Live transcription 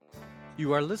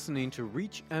You are listening to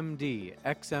ReachMD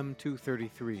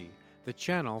XM233, the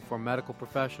channel for medical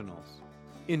professionals.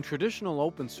 In traditional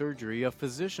open surgery, a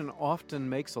physician often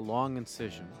makes a long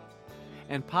incision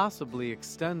and possibly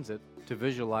extends it to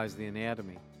visualize the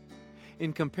anatomy.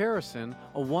 In comparison,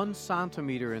 a 1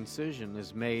 centimeter incision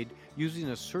is made using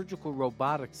a surgical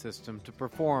robotic system to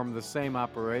perform the same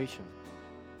operation.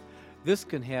 This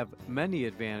can have many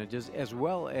advantages as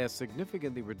well as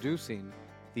significantly reducing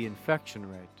the infection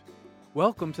rate.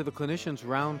 Welcome to the Clinicians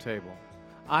Roundtable.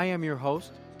 I am your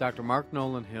host, Dr. Mark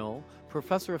Nolan Hill,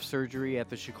 Professor of Surgery at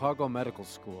the Chicago Medical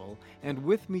School, and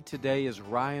with me today is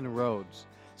Ryan Rhodes,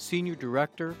 Senior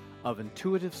Director of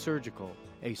Intuitive Surgical,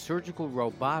 a surgical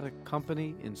robotic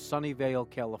company in Sunnyvale,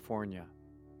 California.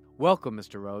 Welcome,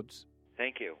 Mr. Rhodes.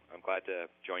 Thank you. I'm glad to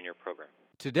join your program.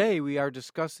 Today we are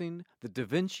discussing the Da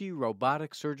Vinci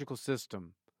robotic surgical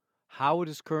system, how it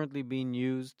is currently being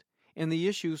used, and the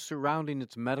issues surrounding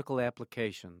its medical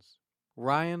applications.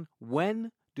 Ryan,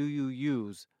 when do you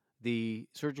use the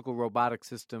surgical robotic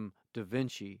system Da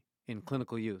Vinci in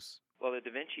clinical use? Well, the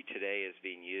Da Vinci today is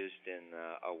being used in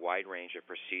a wide range of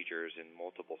procedures in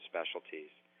multiple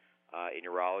specialties. In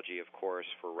urology, of course,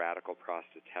 for radical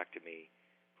prostatectomy,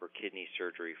 for kidney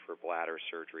surgery, for bladder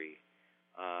surgery.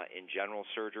 In general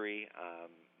surgery,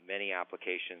 many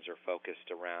applications are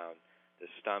focused around the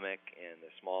stomach and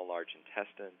the small and large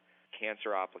intestine,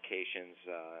 cancer applications,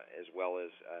 as well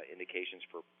as indications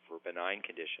for benign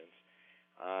conditions.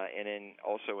 And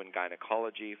also in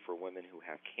gynecology for women who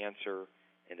have cancer,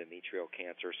 endometrial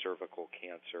cancer, cervical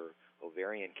cancer,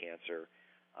 ovarian cancer,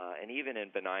 and even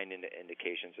in benign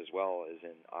indications as well as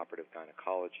in operative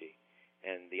gynecology.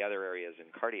 And the other areas in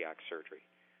cardiac surgery.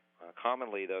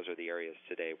 Commonly, those are the areas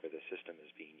today where the system is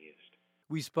being used.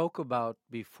 We spoke about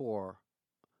before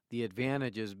the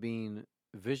advantages being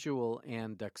visual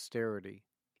and dexterity.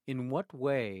 In what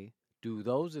way do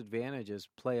those advantages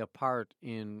play a part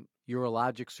in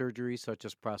urologic surgery, such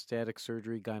as prostatic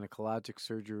surgery, gynecologic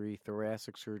surgery,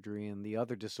 thoracic surgery, and the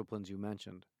other disciplines you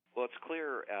mentioned? Well, it's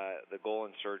clear the goal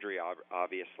in surgery,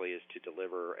 obviously, is to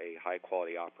deliver a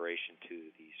high-quality operation to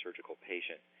the surgical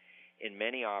patient. In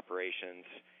many operations,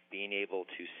 being able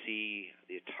to see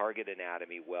the target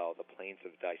anatomy well, the planes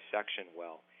of dissection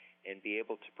well, and be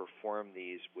able to perform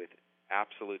these with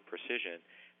absolute precision,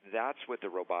 that's what the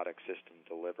robotic system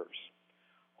delivers.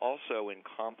 Also in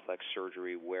complex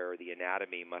surgery where the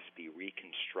anatomy must be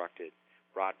reconstructed,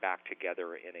 brought back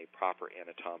together in a proper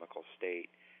anatomical state,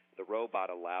 the robot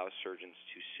allows surgeons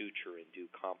to suture and do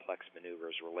complex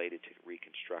maneuvers related to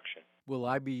reconstruction. Will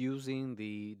I be using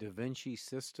the Da Vinci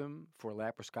system for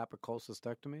laparoscopic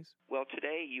cholecystectomies? Well,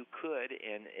 today you could,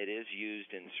 and it is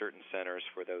used in certain centers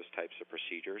for those types of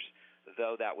procedures,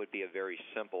 though that would be a very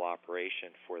simple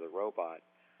operation for the robot.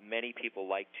 Many people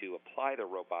like to apply the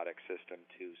robotic system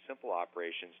to simple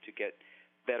operations to get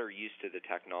better used to the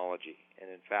technology.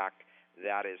 And in fact,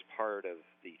 that is part of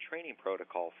the training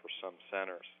protocol for some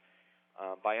centers.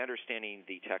 By understanding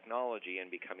the technology and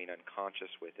becoming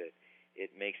unconscious with it, it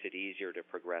makes it easier to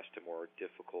progress to more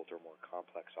difficult or more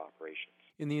complex operations.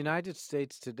 In the United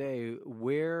States today,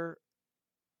 where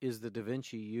is the Da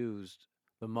Vinci used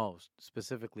the most?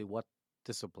 Specifically, what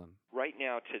discipline? Right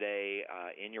now today,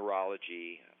 in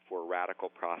urology for radical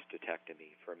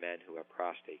prostatectomy for men who have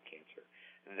prostate cancer,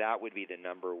 that would be the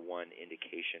number one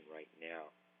indication right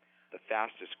now. The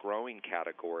fastest growing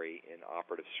category in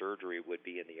operative surgery would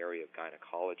be in the area of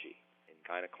gynecology. In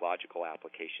gynecological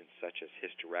applications such as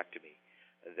hysterectomy,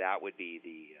 that would be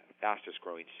the fastest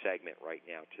growing segment right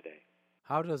now today.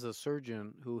 How does a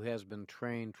surgeon who has been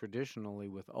trained traditionally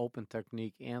with open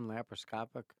technique and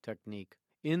laparoscopic technique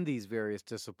in these various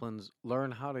disciplines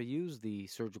learn how to use the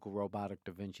surgical robotic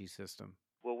Da Vinci system?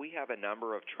 Well, we have a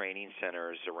number of training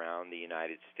centers around the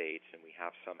United States, and we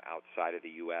have some outside of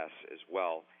the U.S. as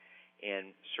well.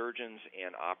 And surgeons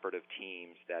and operative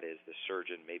teams, that is the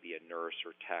surgeon, maybe a nurse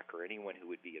or tech or anyone who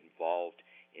would be involved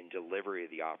in delivery of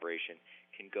the operation,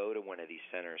 can go to one of these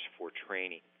centers for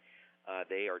training.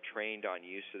 They are trained on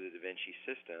use of the Da Vinci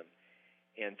system,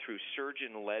 and through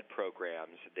surgeon-led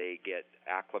programs, they get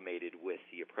acclimated with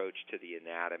the approach to the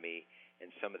anatomy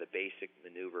and some of the basic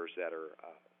maneuvers that are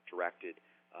directed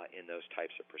in those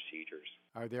types of procedures.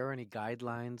 Are there any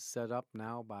guidelines set up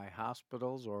now by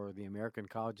hospitals or the American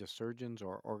College of Surgeons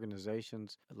or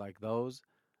organizations like those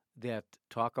that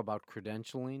talk about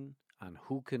credentialing on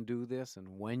who can do this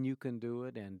and when you can do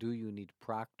it, and do you need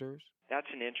proctors? That's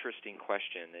an interesting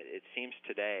question. It seems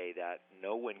today that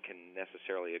no one can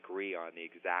necessarily agree on the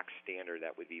exact standard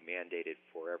that would be mandated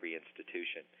for every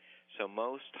institution. So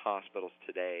most hospitals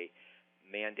today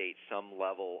mandate some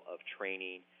level of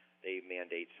training they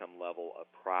mandate some level of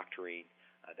proctoring,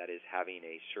 that is having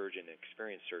a surgeon, an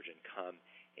experienced surgeon, come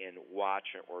and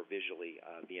watch or visually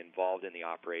be involved in the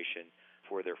operation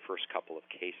for their first couple of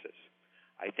cases.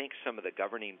 I think some of the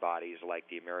governing bodies like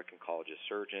the American College of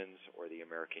Surgeons or the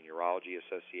American Urology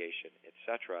Association,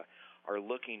 etc., are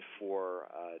looking for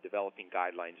developing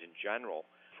guidelines in general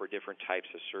for different types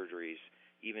of surgeries,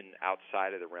 even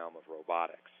outside of the realm of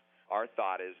robotics. Our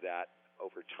thought is that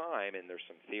over time, and there's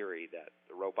some theory, that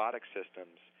the robotic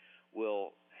systems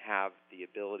will have the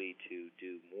ability to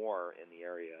do more in the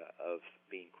area of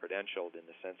being credentialed, in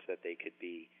the sense that they could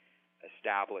be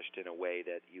established in a way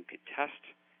that you could test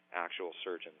actual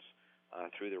surgeons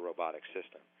through the robotic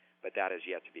system. But that is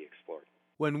yet to be explored.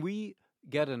 When we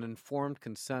get an informed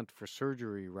consent for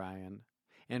surgery, Ryan,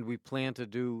 and we plan to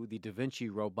do the Da Vinci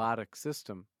robotic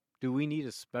system, do we need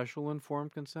a special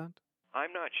informed consent?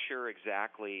 I'm not sure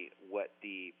exactly what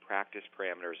the practice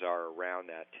parameters are around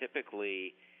that.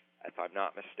 Typically, if I'm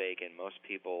not mistaken, most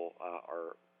people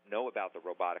know about the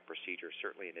robotic procedure,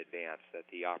 certainly in advance, that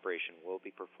the operation will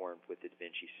be performed with the Da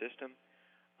Vinci system.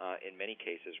 In many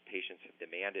cases, patients have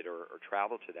demanded or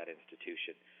traveled to that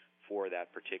institution for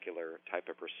that particular type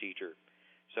of procedure.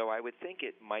 So I would think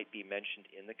it might be mentioned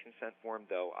in the consent form,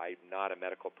 though I'm not a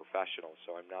medical professional,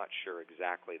 so I'm not sure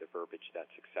exactly the verbiage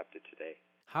that's accepted today.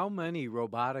 How many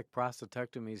robotic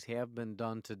prostatectomies have been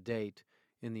done to date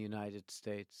in the United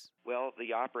States? Well,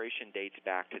 the operation dates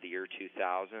back to the year 2000.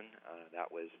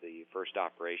 That was the first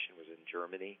operation was in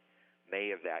Germany,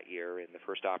 May of that year, and the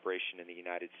first operation in the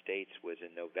United States was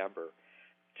in November.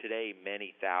 Today,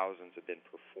 many thousands have been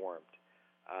performed.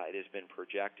 It has been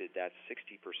projected that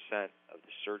 60% of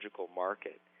the surgical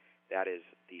market, that is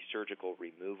the surgical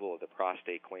removal of the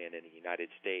prostate gland in the United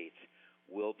States,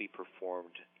 will be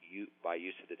performed by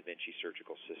use of the Da Vinci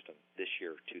surgical system this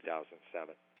year,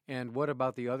 2007. And what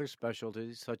about the other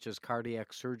specialties, such as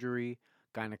cardiac surgery,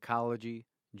 gynecology,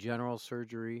 general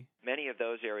surgery? Many of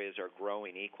those areas are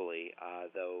growing equally,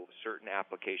 though certain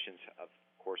applications, of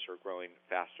course, are growing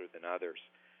faster than others.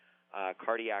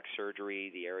 Cardiac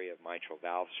surgery, the area of mitral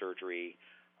valve surgery,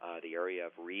 the area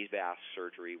of revasc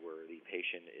surgery, where the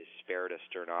patient is spared a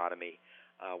sternotomy.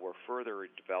 We're further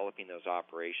developing those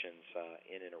operations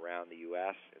in and around the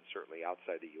U.S. and certainly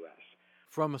outside the U.S.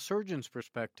 From a surgeon's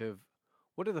perspective,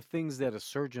 what are the things that a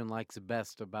surgeon likes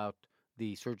best about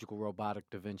the surgical robotic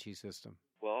Da Vinci system?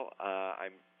 Well,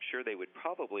 I'm sure they would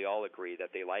probably all agree that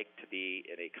they like to be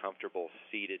in a comfortable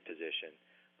seated position,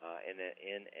 in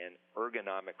an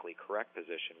ergonomically correct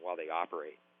position while they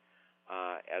operate.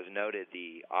 As noted,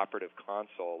 the operative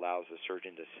console allows the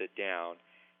surgeon to sit down,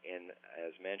 and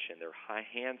as mentioned, their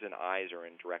hands and eyes are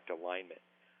in direct alignment.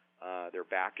 Their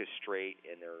back is straight,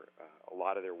 and a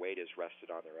lot of their weight is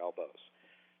rested on their elbows.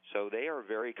 So they are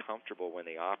very comfortable when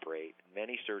they operate.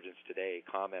 Many surgeons today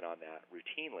comment on that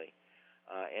routinely,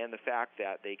 and the fact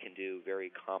that they can do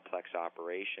very complex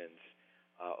operations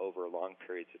over long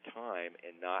periods of time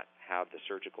and not have the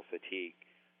surgical fatigue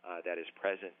that is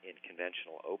present in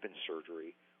conventional open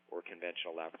surgery or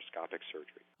conventional laparoscopic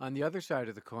surgery. On the other side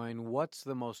of the coin, what's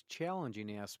the most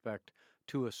challenging aspect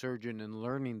to a surgeon in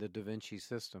learning the Da Vinci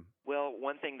system? Well,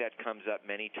 one thing that comes up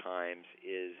many times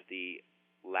is the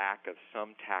lack of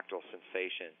some tactile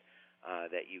sensation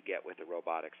that you get with the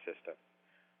robotic system.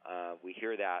 We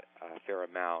hear that a fair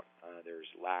amount. There's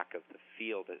lack of the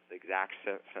feel, the exact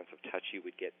sense of touch you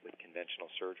would get with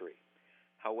conventional surgery.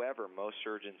 However, most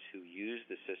surgeons who use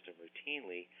the system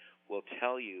routinely will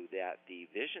tell you that the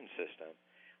vision system,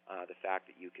 the fact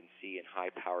that you can see in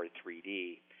high-powered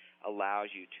 3D, allows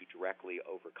you to directly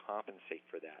overcompensate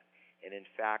for that. And in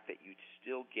fact, that you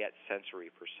still get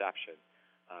sensory perception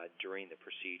during the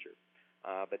procedure.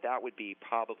 But that would be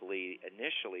probably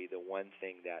initially the one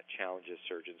thing that challenges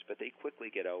surgeons, but they quickly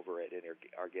get over it and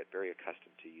get very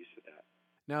accustomed to use of that.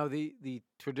 Now, the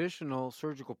traditional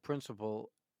surgical principle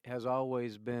has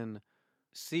always been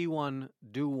see one,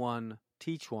 do one,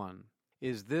 teach one.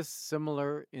 Is this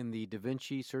similar in the Da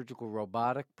Vinci surgical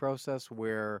robotic process,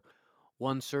 where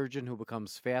one surgeon who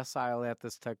becomes facile at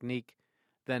this technique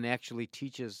then actually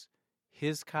teaches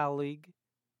his colleague,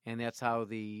 and that's how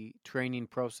the training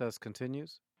process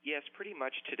continues? Yes, pretty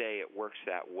much today it works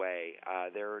that way.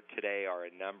 There today are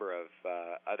a number of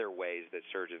other ways that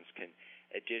surgeons can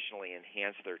additionally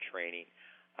enhance their training.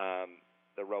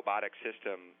 The robotic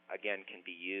system, again, can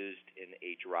be used in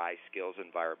a dry skills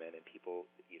environment, and people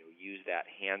use that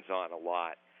hands-on a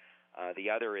lot.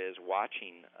 The other is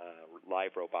watching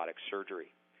live robotic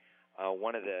surgery.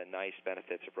 One of the nice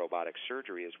benefits of robotic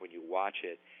surgery is when you watch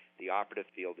it, the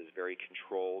operative field is very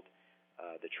controlled.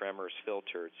 the tremors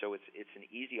filtered. So it's an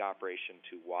easy operation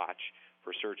to watch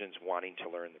for surgeons wanting to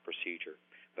learn the procedure.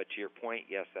 But to your point,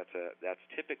 yes, that's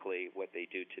typically what they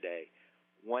do today.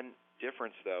 One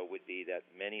difference, though, would be that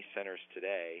many centers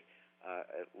today,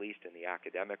 at least in the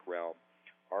academic realm,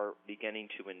 are beginning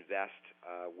to invest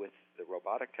with the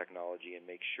robotic technology and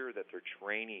make sure that they're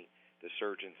training the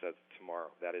surgeons of tomorrow,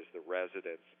 that is the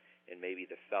residents and maybe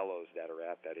the fellows that are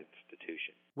at that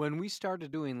institution. When we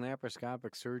started doing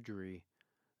laparoscopic surgery,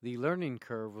 the learning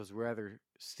curve was rather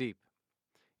steep,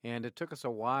 and it took us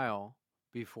a while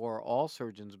before all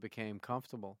surgeons became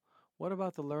comfortable. What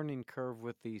about the learning curve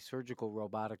with the surgical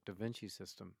robotic Da Vinci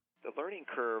system? The learning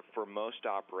curve for most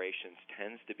operations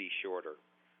tends to be shorter.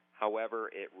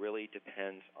 However, it really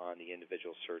depends on the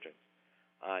individual surgeon.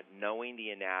 Knowing the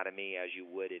anatomy as you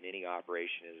would in any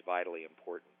operation is vitally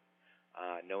important.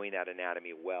 Knowing that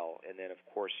anatomy well, and then, of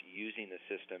course, using the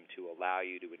system to allow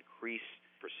you to increase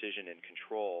precision and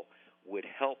control would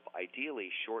help ideally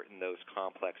shorten those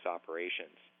complex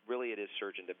operations. Really, it is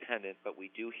surgeon dependent, but we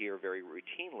do hear very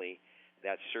routinely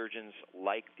that surgeons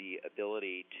like the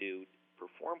ability to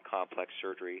perform complex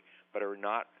surgery but are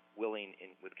not willing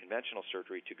with conventional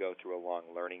surgery to go through a long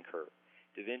learning curve.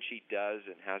 Da Vinci does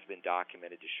and has been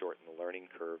documented to shorten the learning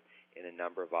curve in a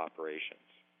number of operations.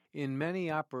 In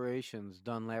many operations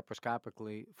done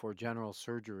laparoscopically for general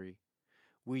surgery,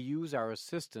 we use our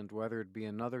assistant, whether it be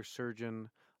another surgeon,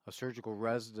 a surgical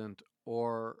resident,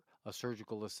 or a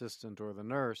surgical assistant or the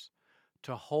nurse,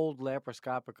 to hold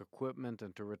laparoscopic equipment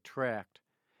and to retract.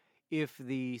 If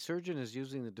the surgeon is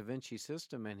using the Da Vinci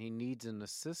system and he needs an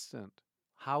assistant,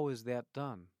 how is that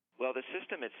done? Well, the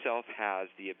system itself has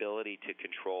the ability to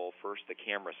control first the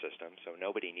camera system, so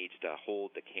nobody needs to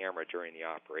hold the camera during the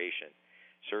operation.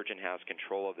 Surgeon has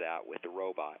control of that with the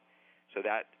robot. So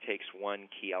that takes one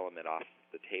key element off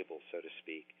the table, so to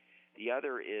speak. The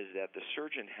other is that the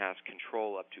surgeon has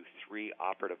control up to 3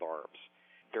 operative arms.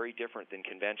 Very different than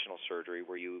conventional surgery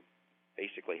where you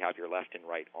basically have your left and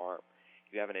right arm.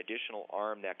 You have an additional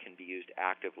arm that can be used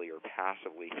actively or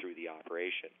passively through the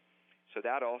operation. So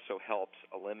that also helps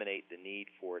eliminate the need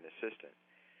for an assistant.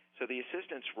 So the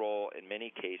assistant's role in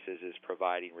many cases is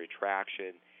providing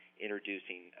retraction,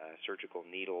 introducing surgical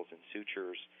needles and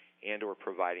sutures, and or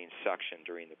providing suction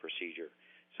during the procedure.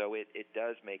 So it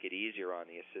does make it easier on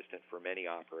the assistant for many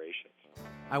operations.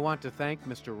 I want to thank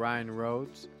Mr. Ryan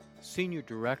Rhodes, Senior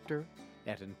Director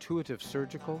at Intuitive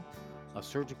Surgical, a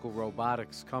surgical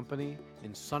robotics company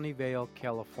in Sunnyvale,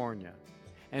 California.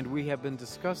 And we have been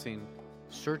discussing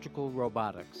surgical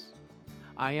robotics.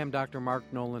 I am Dr. Mark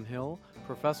Nolan Hill,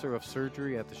 Professor of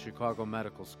Surgery at the Chicago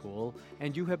Medical School,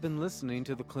 and you have been listening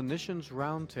to the Clinicians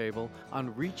Roundtable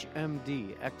on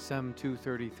ReachMD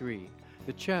XM233,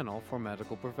 the channel for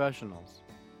medical professionals.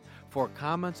 For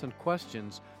comments and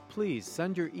questions, please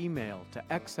send your email to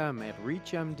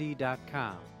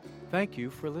xm@reachmd.com. Thank you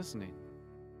for listening.